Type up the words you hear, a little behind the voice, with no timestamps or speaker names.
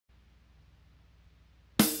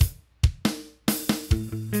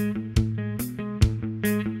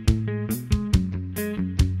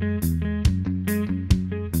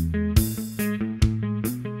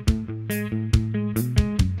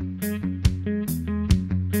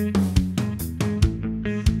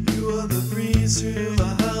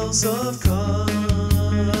house of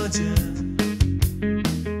cards, yeah.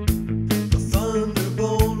 A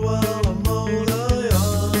thunderbolt while I mow the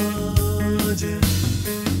yard, yeah.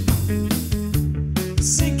 The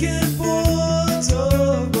sinking boards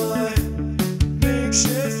of my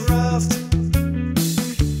makeshift raft,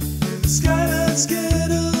 with the scattered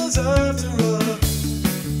skittles after a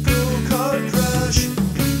go-kart crash.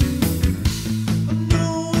 I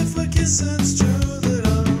know if I kiss it's true that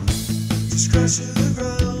I'll just crash to the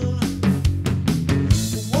ground.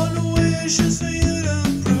 One wish is for you to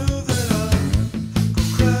prove that I'll go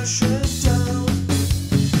crashing down.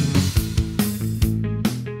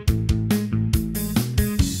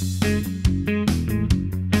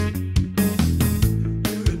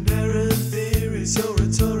 You're an errant theory, so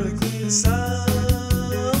rhetorically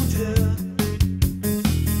sound, yeah.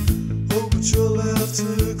 Oh, but your left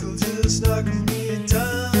hook just knocking me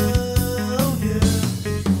down, yeah.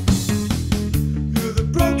 You're the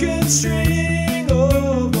broken string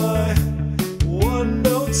of my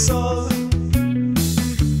one-note song.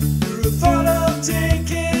 You're a thought of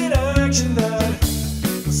taking action that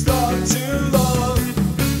was thought too long.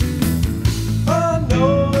 I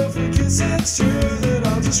know if we kiss it's true that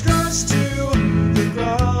I'll just crash to the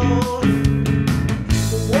ground.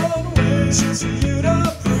 One wish is for you to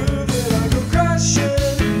prove that I go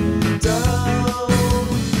crashing down.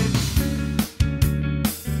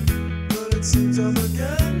 But it seems I'm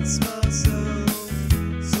against myself,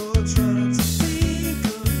 so I try not to think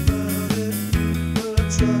about it when I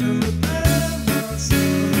try to repair myself.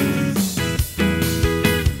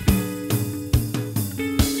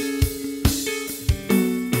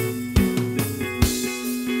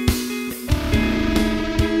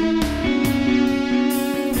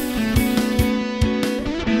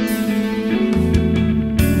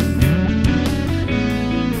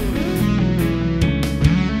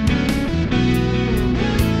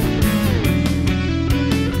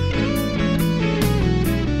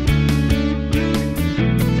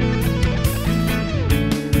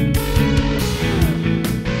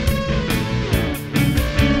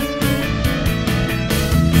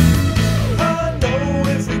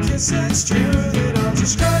 It's true that I'll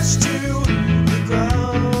just crash to the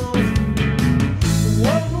ground.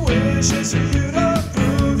 One wish is for you to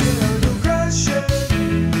prove that I'll go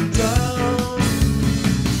crashing down.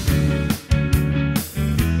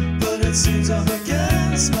 But it seems I'm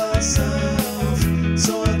against myself,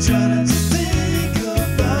 so I try not to think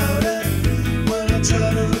about it when I try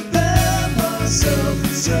to repair myself.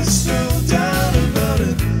 It's just